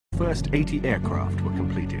first 80 aircraft were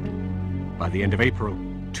completed. By the end of April,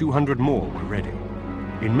 200 more were ready.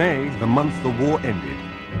 In May, the month the war ended,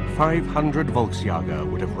 500 Volksjager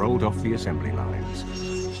would have rolled off the assembly lines.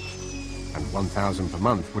 And 1,000 per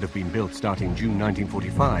month would have been built starting June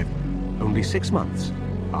 1945, only 6 months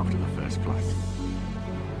after the first flight.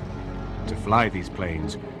 To fly these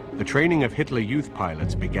planes, the training of Hitler Youth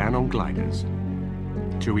pilots began on gliders.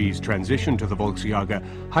 To ease transition to the Volksjager,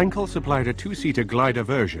 Heinkel supplied a two-seater glider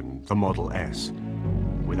version, the Model S.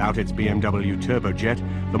 Without its BMW turbojet,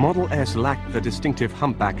 the Model S lacked the distinctive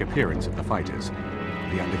humpback appearance of the fighters.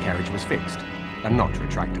 The undercarriage was fixed and not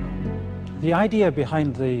retractable. The idea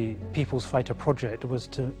behind the People's Fighter project was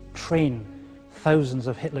to train thousands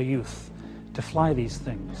of Hitler Youth to fly these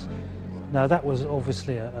things. Now that was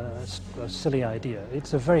obviously a silly idea.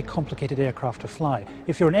 It's a very complicated aircraft to fly.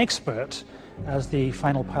 If you're an expert, as the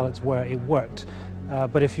final pilots were, it worked.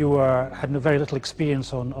 But if you had very little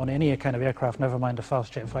experience on any kind of aircraft, never mind a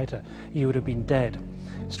fast jet fighter, you would have been dead.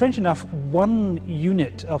 Strange enough, one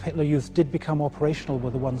unit of Hitler Youth did become operational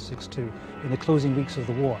with the 162 in the closing weeks of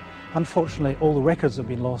the war. Unfortunately, all the records have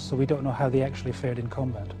been lost, so we don't know how they actually fared in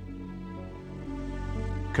combat.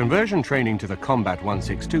 Conversion training to the Combat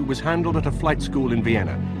 162 was handled at a flight school in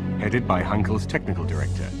Vienna, headed by Heinkel's technical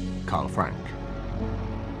director, Karl Frank.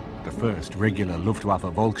 The first regular Luftwaffe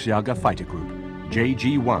Volksjager fighter group,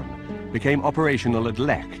 JG-1, became operational at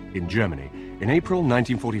Lech in Germany in April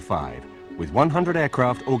 1945, with 100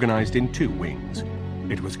 aircraft organized in 2 wings.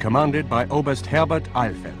 It was commanded by Oberst Herbert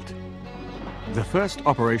Eilfeld. The first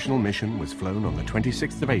operational mission was flown on the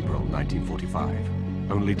 26th of April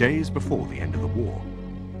 1945, only days before the end of the war.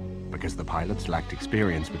 Because the pilots lacked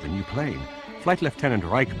experience with the new plane, Flight Lieutenant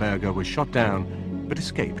Reichberger was shot down but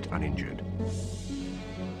escaped uninjured.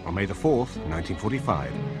 On May the 4th,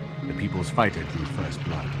 1945, the People's Fighter drew first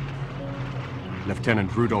blood.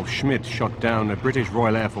 Lieutenant Rudolf Schmidt shot down a British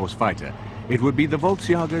Royal Air Force fighter. It would be the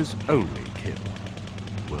Volksjager's only kill.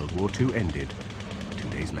 World War II ended 2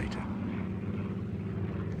 days later.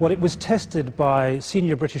 Well, it was tested by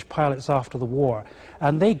senior British pilots after the war,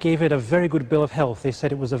 and they gave it a very good bill of health. They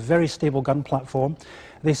said it was a very stable gun platform.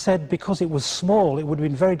 They said because it was small, it would have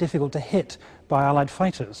been very difficult to hit by Allied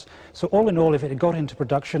fighters. So all in all, if it had got into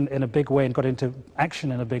production in a big way and got into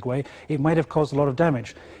action in a big way, it might have caused a lot of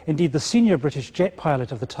damage. Indeed, the senior British jet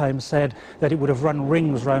pilot of the time said that it would have run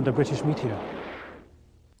rings round a British meteor.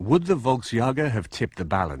 Would the Volksjager have tipped the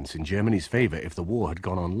balance in Germany's favor if the war had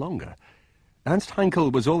gone on longer? Ernst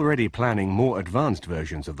Heinkel was already planning more advanced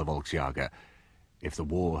versions of the Volksjager. If the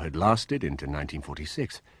war had lasted into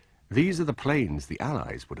 1946, these are the planes the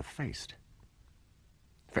Allies would have faced.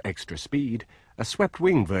 For extra speed, a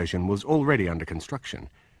swept-wing version was already under construction.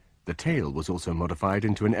 The tail was also modified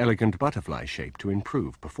into an elegant butterfly shape to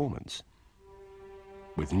improve performance.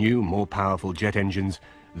 With new, more powerful jet engines,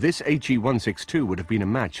 this HE-162 would have been a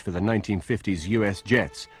match for the 1950s US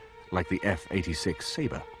jets, like the F-86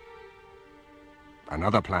 Sabre.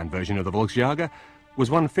 Another planned version of the Volksjager was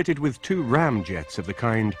one fitted with 2 ramjets of the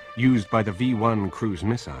kind used by the V-1 cruise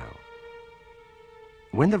missile.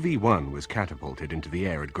 When the V-1 was catapulted into the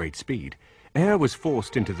air at great speed, air was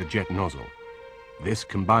forced into the jet nozzle. This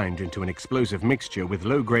combined into an explosive mixture with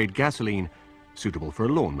low-grade gasoline suitable for a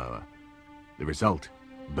lawnmower. The result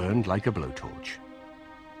burned like a blowtorch.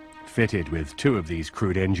 Fitted with 2 of these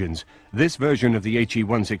crude engines, this version of the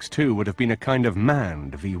HE-162 would have been a kind of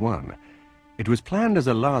manned V-1. It was planned as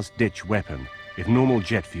a last-ditch weapon if normal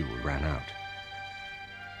jet fuel ran out.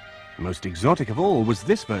 Most exotic of all was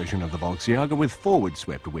this version of the Volksjager with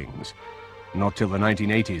forward-swept wings. Not till the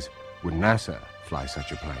 1980s would NASA fly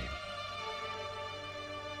such a plane.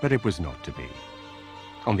 But it was not to be.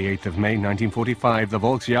 On the 8th of May 1945, the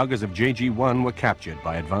Volksjagers of JG-1 were captured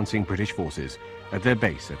by advancing British forces at their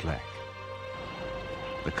base at Lech.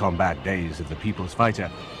 The combat days of the People's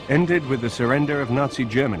Fighter ended with the surrender of Nazi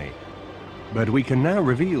Germany. But we can now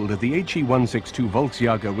reveal that the HE-162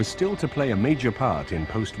 Volksjager was still to play a major part in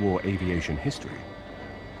post-war aviation history.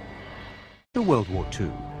 After World War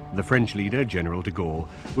II, the French leader, General de Gaulle,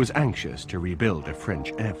 was anxious to rebuild a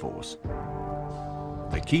French Air Force.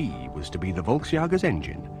 The key was to be the Volksjager's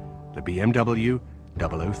engine, the BMW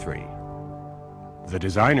 003. The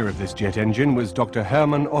designer of this jet engine was Dr.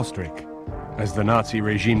 Hermann Ostrich. As the Nazi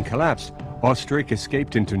regime collapsed, Ostrich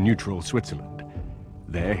escaped into neutral Switzerland.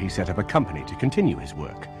 There he set up a company to continue his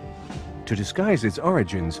work. To disguise its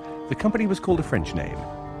origins, the company was called a French name,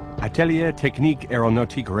 Atelier Technique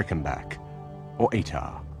Aéronautique Reichenbach, or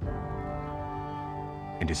ATAR.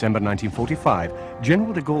 In December 1945,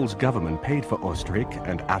 General de Gaulle's government paid for Ostrich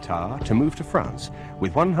and ATAR to move to France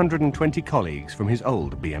with 120 colleagues from his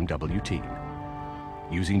old BMW team.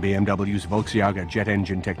 Using BMW's Volksjager jet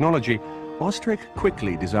engine technology, Ostrich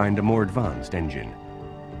quickly designed a more advanced engine.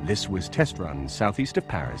 This was test run southeast of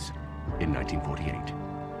Paris in 1948.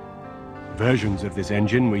 Versions of this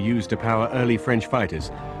engine were used to power early French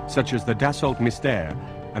fighters, such as the Dassault Mystère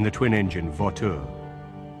and the twin-engine Vautour.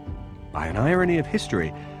 By an irony of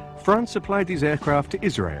history, France supplied these aircraft to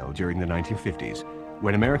Israel during the 1950s,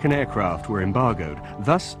 when American aircraft were embargoed,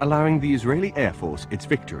 thus allowing the Israeli Air Force its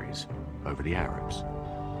victories over the Arabs.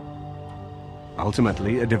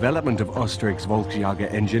 Ultimately, a development of Ostrich's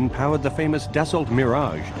Volksjager engine powered the famous Dassault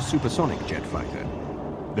Mirage supersonic jet fighter.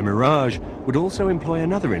 The Mirage would also employ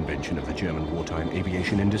another invention of the German wartime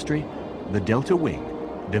aviation industry, the Delta Wing,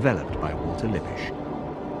 developed by Walter Lippisch.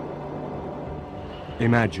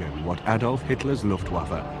 Imagine what Adolf Hitler's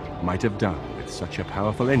Luftwaffe might have done with such a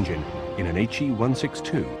powerful engine in an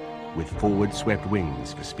HE-162 with forward-swept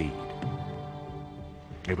wings for speed.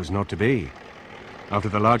 It was not to be. After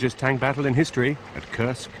the largest tank battle in history, at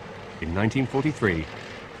Kursk, in 1943,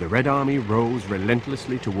 the Red Army rolls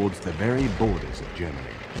relentlessly towards the very borders of Germany.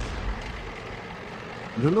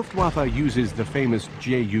 The Luftwaffe uses the famous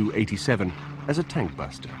Ju-87 as a tank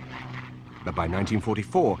buster. But by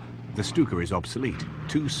 1944, the Stuka is obsolete,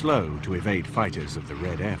 too slow to evade fighters of the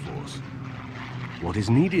Red Air Force. What is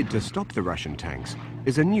needed to stop the Russian tanks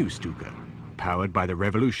is a new Stuka, powered by the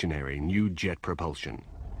revolutionary new jet propulsion.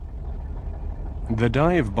 The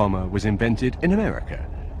dive bomber was invented in America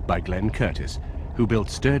by Glenn Curtiss, who built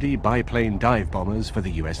sturdy biplane dive bombers for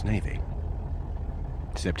the US Navy.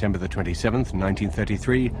 September the 27th,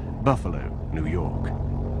 1933, Buffalo, New York.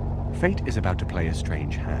 Fate is about to play a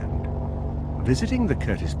strange hand. Visiting the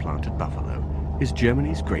Curtiss plant at Buffalo is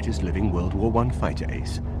Germany's greatest living World War I fighter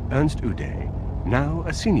ace, Ernst Uday, now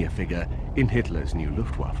a senior figure in Hitler's new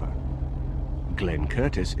Luftwaffe. Glenn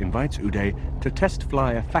Curtiss invites Uday to test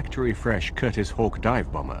fly a factory-fresh Curtiss Hawk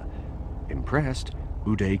dive bomber. Impressed,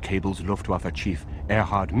 Uday cables Luftwaffe chief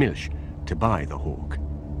Erhard Milch to buy the Hawk.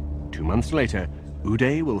 2 months later,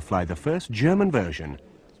 Uday will fly the first German version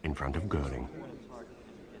in front of Göring.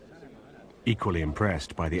 Equally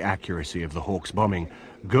impressed by the accuracy of the Hawk's bombing,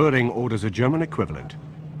 Göring orders a German equivalent,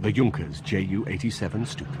 the Junkers Ju-87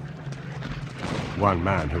 Stuka. One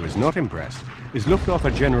man who is not impressed is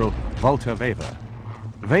Luftwaffe General Walter Wever.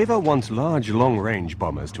 Wever wants large, long-range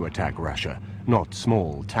bombers to attack Russia, not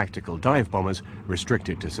small, tactical dive bombers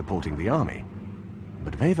restricted to supporting the army.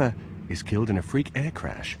 But Wever is killed in a freak air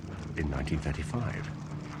crash in 1935.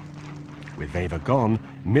 With Wever gone,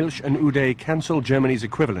 Milch and Uday cancel Germany's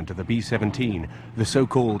equivalent of the B-17, the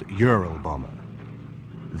so-called Ural bomber.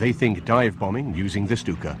 They think dive bombing using the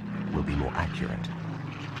Stuka will be more accurate.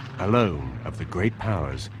 Alone of the great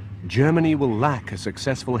powers, Germany will lack a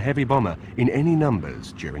successful heavy bomber in any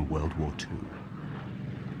numbers during World War II.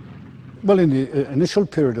 Well, in the initial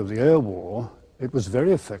period of the air war, it was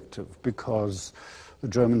very effective because the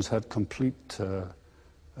Germans had complete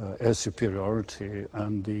air superiority,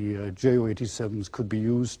 and the Ju-87s could be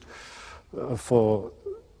used for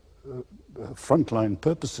frontline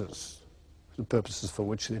purposes, the purposes for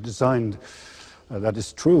which they designed. That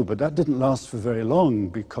is true, but that didn't last for very long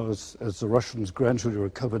because as the Russians gradually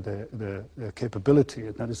recovered their capability,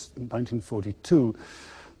 and that is in 1942,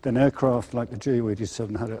 then aircraft like the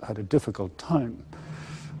Ju-87 had a difficult time.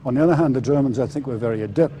 On the other hand, the Germans, I think, were very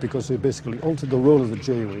adept because they basically altered the role of the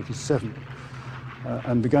Ju-87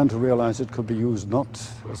 and began to realize it could be used not,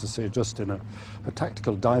 as I say, just in a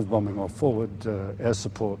tactical dive bombing or forward air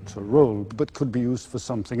support role, but could be used for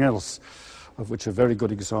something else, of which a very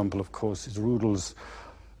good example, of course, is Rudel's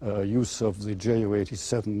use of the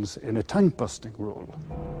Ju-87s in a tank-busting role.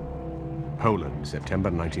 Poland,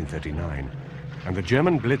 September 1939, and the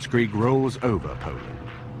German blitzkrieg rolls over Poland.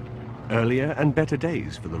 Earlier and better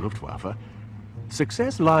days for the Luftwaffe.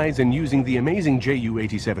 Success lies in using the amazing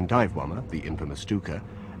Ju-87 dive bomber, the infamous Stuka,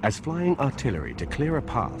 as flying artillery to clear a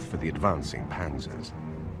path for the advancing panzers.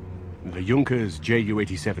 The Junkers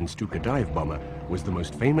Ju-87 Stuka dive bomber was the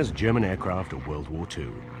most famous German aircraft of World War II.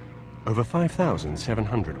 Over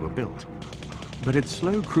 5,700 were built. But its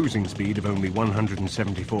slow cruising speed of only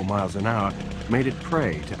 174 miles an hour made it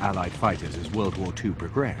prey to Allied fighters as World War II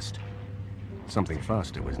progressed. Something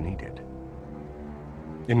faster was needed.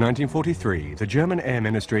 In 1943, the German Air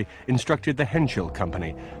Ministry instructed the Henschel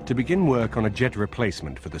Company to begin work on a jet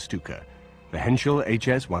replacement for the Stuka, the Henschel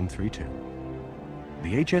HS-132.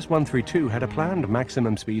 The HS-132 had a planned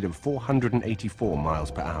maximum speed of 484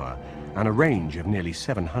 miles per hour and a range of nearly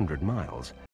 700 miles.